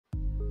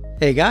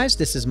Hey guys,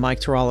 this is Mike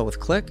Taralla with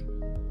Qlik.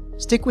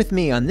 Stick with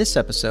me on this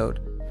episode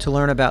to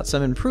learn about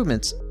some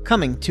improvements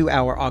coming to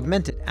our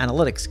augmented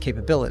analytics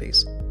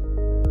capabilities.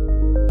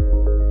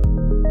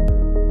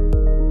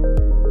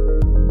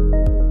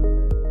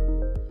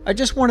 I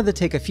just wanted to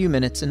take a few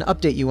minutes and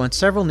update you on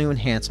several new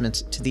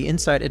enhancements to the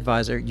Insight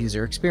Advisor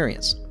user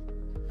experience.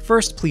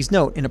 First, please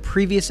note in a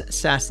previous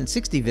SaaS in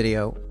 60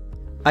 video,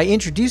 I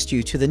introduced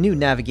you to the new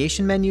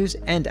navigation menus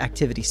and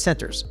activity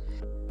centers.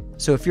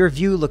 So if your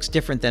view looks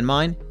different than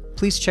mine,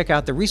 please check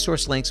out the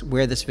resource links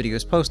where this video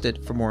is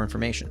posted for more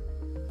information.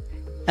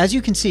 As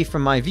you can see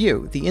from my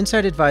view, the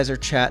Insight Advisor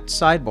Chat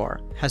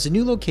Sidebar has a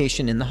new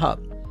location in the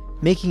hub,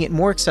 making it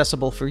more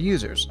accessible for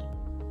users.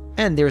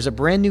 And there is a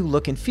brand new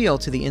look and feel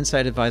to the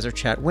Insight Advisor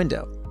Chat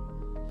window,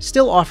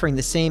 still offering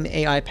the same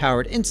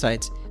AI-powered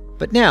insights,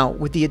 but now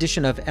with the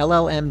addition of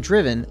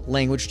LLM-driven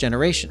language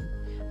generation,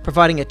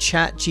 providing a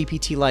chat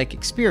GPT-like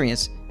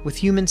experience with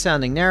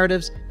human-sounding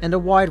narratives and a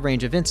wide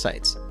range of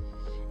insights.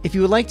 If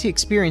you would like to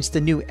experience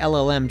the new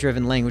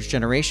LLM-driven language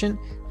generation,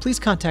 please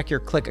contact your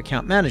Qlik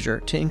account manager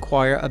to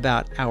inquire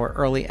about our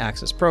early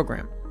access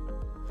program.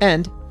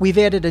 And we've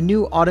added a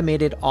new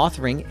automated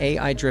authoring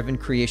AI-driven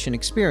creation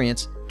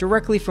experience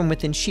directly from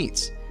within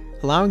Sheets,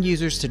 allowing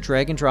users to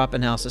drag and drop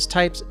analysis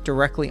types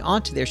directly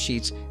onto their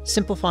sheets,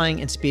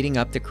 simplifying and speeding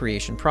up the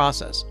creation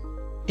process.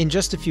 In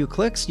just a few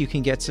clicks, you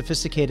can get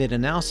sophisticated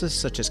analysis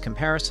such as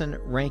comparison,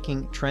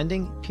 ranking,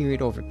 trending,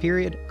 period over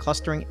period,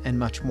 clustering, and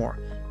much more.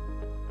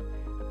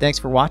 Thanks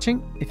for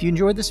watching. If you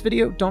enjoyed this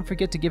video, don't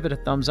forget to give it a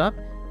thumbs up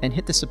and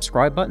hit the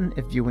subscribe button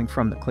if viewing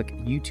from the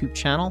Qlik YouTube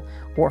channel,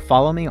 or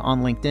follow me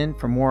on LinkedIn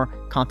for more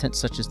content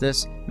such as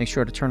this. Make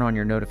sure to turn on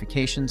your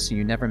notifications so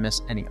you never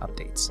miss any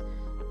updates.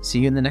 See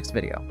you in the next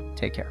video.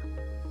 Take care.